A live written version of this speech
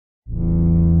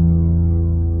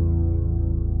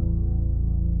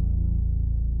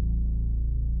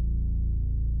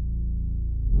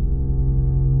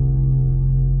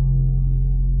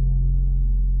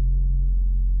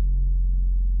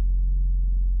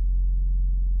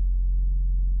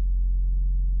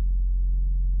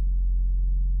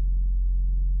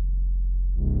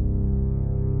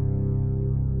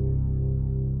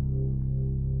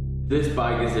This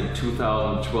bike is a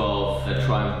 2012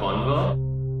 Triumph Bonville.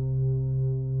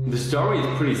 The story is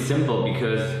pretty simple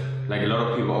because like a lot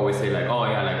of people always say like, oh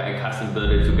yeah, like I custom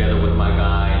built it together with my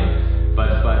guy.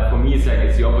 But for me it's like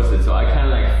it's the opposite. So I kind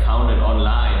of like found it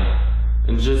online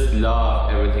and just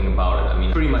love everything about it. I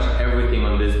mean, pretty much everything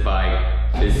on this bike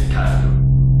is custom.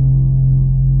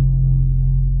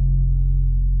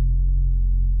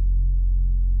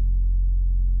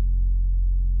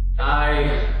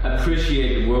 I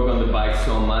appreciate the work on the bike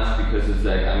so much because it's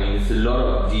like, I mean, it's a lot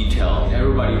of detail.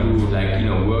 Everybody who like, you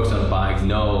know, works on bikes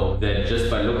know that just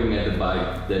by looking at the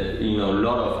bike that, you know, a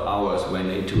lot of hours went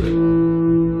into it.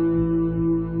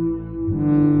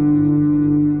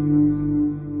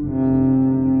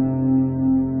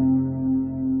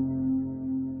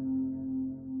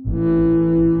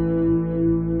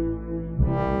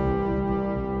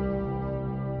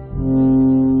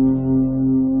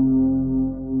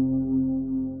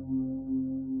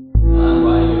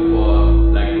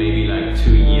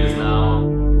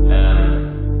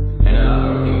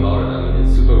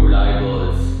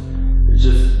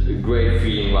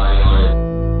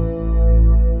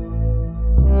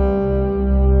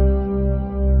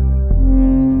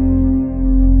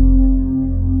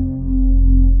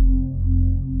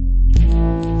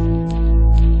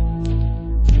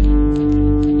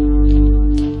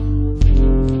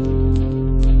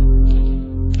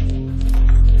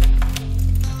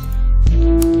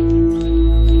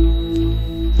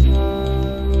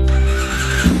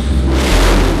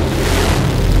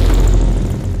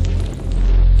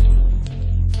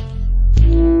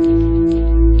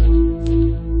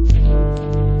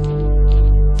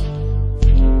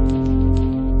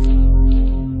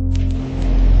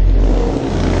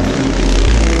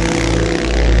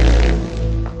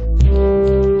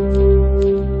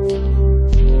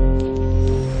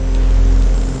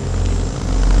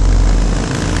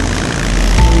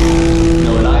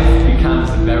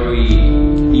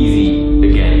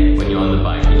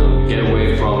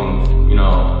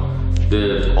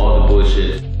 All the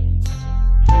bullshit.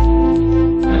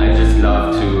 And I just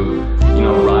love to, you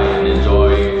know, ride and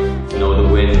enjoy, you know,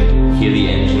 the wind, hear the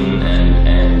engine,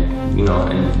 and you know,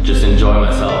 and just enjoy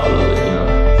myself a little bit, you know.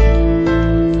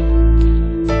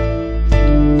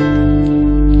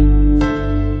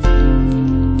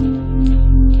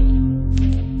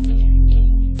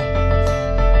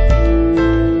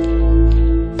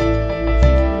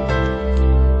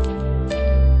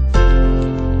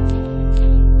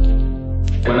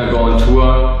 When I go on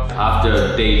tour,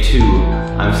 after day 2,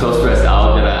 I'm so stressed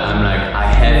out that I'm like, I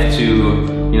have to,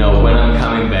 you know, when I'm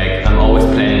coming back, I'm always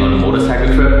planning on a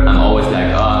motorcycle trip. I'm always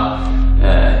like,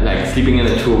 like sleeping in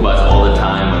the tour bus all the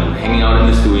time and hanging out in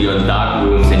the studio in dark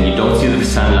rooms and you don't see the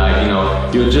sunlight, you know,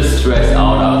 you're just stressed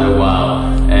out after a while.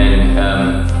 And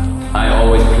I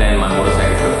always plan my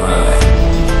motorcycle trip when I'm back.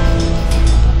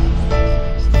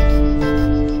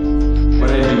 When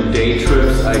I do day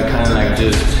trips, I kind of like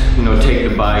just, you know, take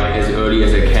the bike as early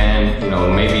as I can, you know,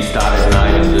 maybe start at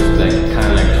night and just like kind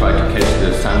of like try to catch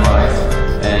the sunrise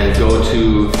and go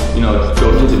to, you know,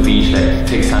 go to the beach, like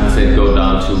take sunset, go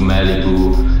down to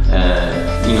Malibu,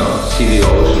 you know, see the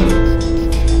ocean.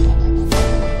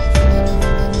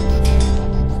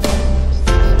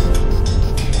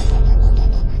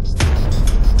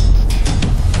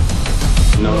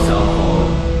 No cell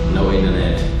phone, no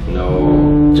internet,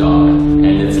 no job, and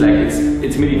it's like,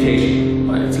 it's meditation.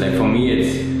 It's like, for me,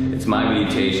 it's my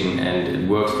meditation and it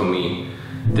works for me.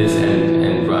 This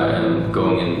and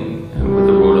going in with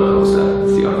the roller coaster.